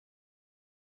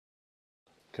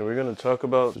Okay, we're going to talk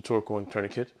about the TORQ One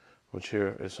Tourniquet, which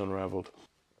here is unraveled.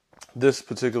 This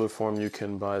particular form you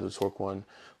can buy the TORQ One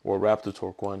or wrap the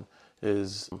TORQ One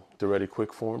is the Ready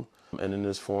Quick form, and in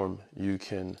this form you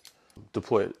can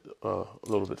deploy it a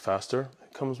little bit faster.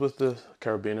 It comes with the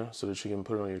carabiner so that you can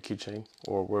put it on your keychain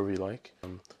or wherever you like.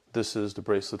 This is the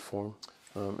bracelet form,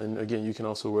 and again you can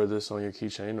also wear this on your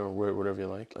keychain or wear it whatever you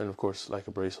like, and of course like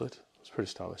a bracelet. It's pretty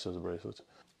stylish as a bracelet.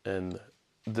 And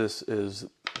this is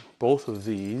both of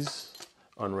these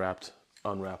unwrap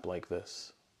like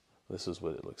this. This is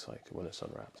what it looks like when it's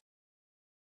unwrapped.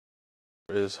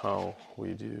 Here is how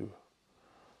we do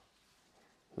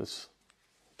this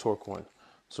TORQ One.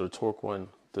 So the TORQ One,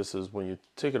 this is when you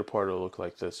take it apart, it'll look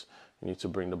like this. You need to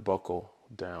bring the buckle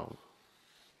down.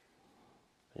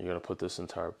 You're going to put this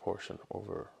entire portion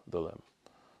over the limb.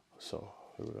 So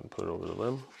we're going to put it over the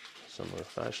limb, similar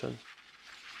fashion.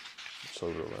 It's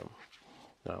over the limb.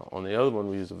 Now on the other one,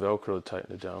 we use the Velcro to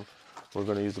tighten it down. We're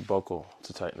going to use the buckle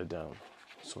to tighten it down.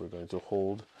 So we're going to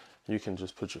hold. You can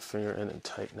just put your finger in and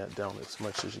tighten that down as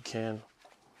much as you can.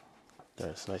 There,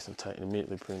 it's nice and tight. And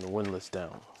immediately bring the windlass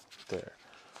down. There.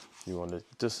 You want it.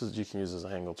 This is you can use as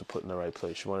an angle to put in the right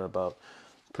place. You want it about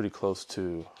pretty close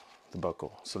to the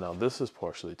buckle. So now this is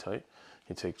partially tight.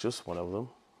 You take just one of them,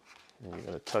 and you're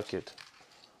going to tuck it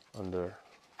under,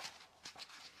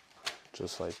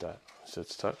 just like that. So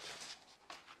it's tucked.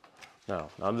 Now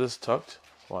this is tucked.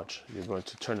 Watch. You're going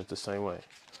to turn it the same way.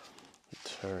 You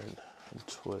turn and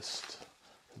twist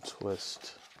and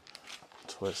twist and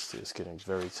twist. It's getting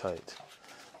very tight.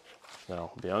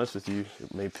 Now, to be honest with you,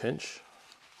 it may pinch.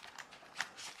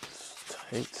 It's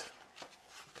tight.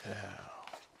 Yeah.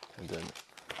 And then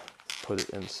put it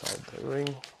inside the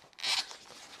ring.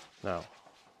 Now,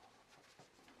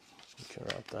 you can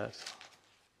wrap that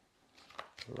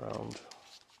around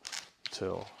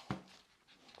until,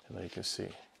 and now you can see,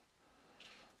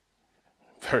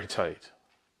 very tight.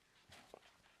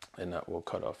 And that will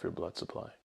cut off your blood supply.